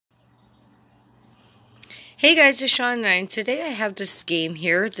Hey guys, it's Shauna, and today I have this game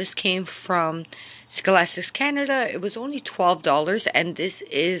here. This came from Scholastics Canada. It was only $12, and this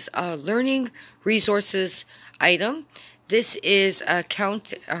is a learning resources item. This is a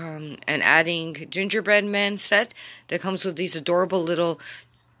count and adding gingerbread men set that comes with these adorable little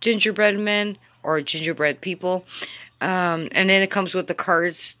gingerbread men or gingerbread people. And then it comes with the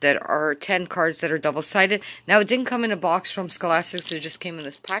cards that are 10 cards that are double-sided. Now, it didn't come in a box from Scholastics. It just came in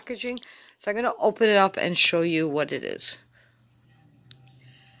this packaging. So I'm going to open it up and show you what it is.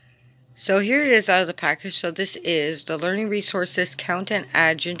 So here it is out of the package. So this is the Learning Resources Count and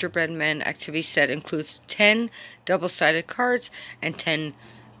Add Gingerbread Men activity set. Includes 10 double-sided cards and 10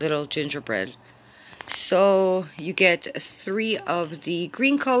 little gingerbread. So you get 3 of the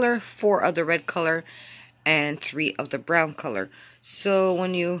green color, 4 of the red color, and 3 of the brown color. So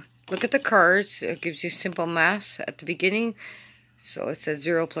when you look at the cards, it gives you simple math at the beginning. So it says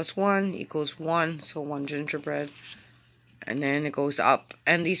 0 plus 1 equals 1, so 1 gingerbread. And then it goes up.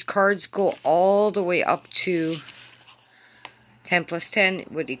 And these cards go all the way up to 10 plus 10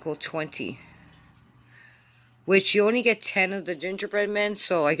 would equal 20. Which you only get 10 of the gingerbread men.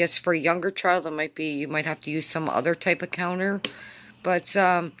 So I guess for a younger child, it might be, you might have to use some other type of counter. But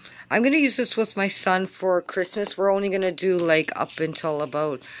I'm going to use this with my son for Christmas. We're only going to do like up until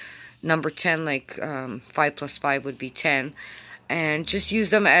about number 10, like 5 plus 5 would be 10. And just use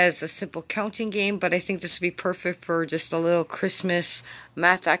them as a simple counting game. But I think this would be perfect for just a little Christmas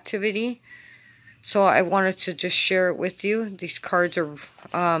math activity. So I wanted to just share it with you. These cards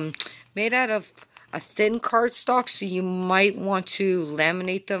are made out of a thin cardstock. So you might want to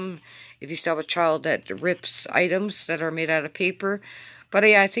laminate them if you still have a child that rips items that are made out of paper. But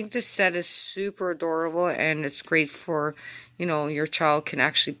yeah, I think this set is super adorable. And it's great for, you know, your child can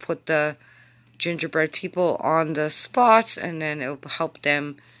actually put the gingerbread people on the spots, and then it will help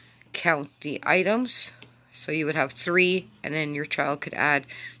them count the items. So you would have 3, and then your child could add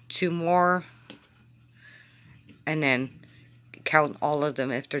 2 more, and then count all of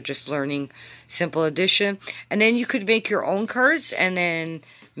them if they're just learning simple addition. And then you could make your own cards, and then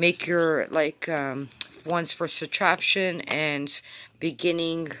make your like ones for subtraction and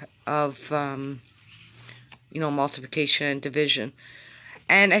beginning of you know, multiplication and division.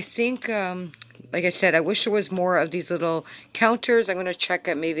 And I think like I said, I wish there was more of these little counters. I'm going to check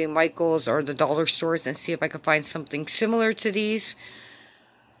at maybe Michael's or the dollar stores and see if I can find something similar to these.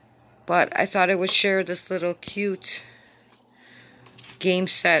 But I thought I would share this little cute game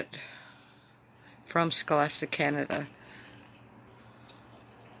set from Scholastic Canada.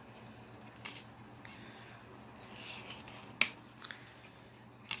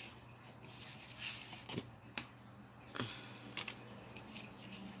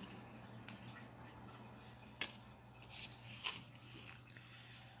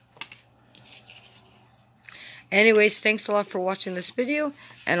 Anyways, thanks a lot for watching this video,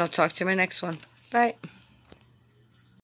 and I'll talk to you in my next one. Bye.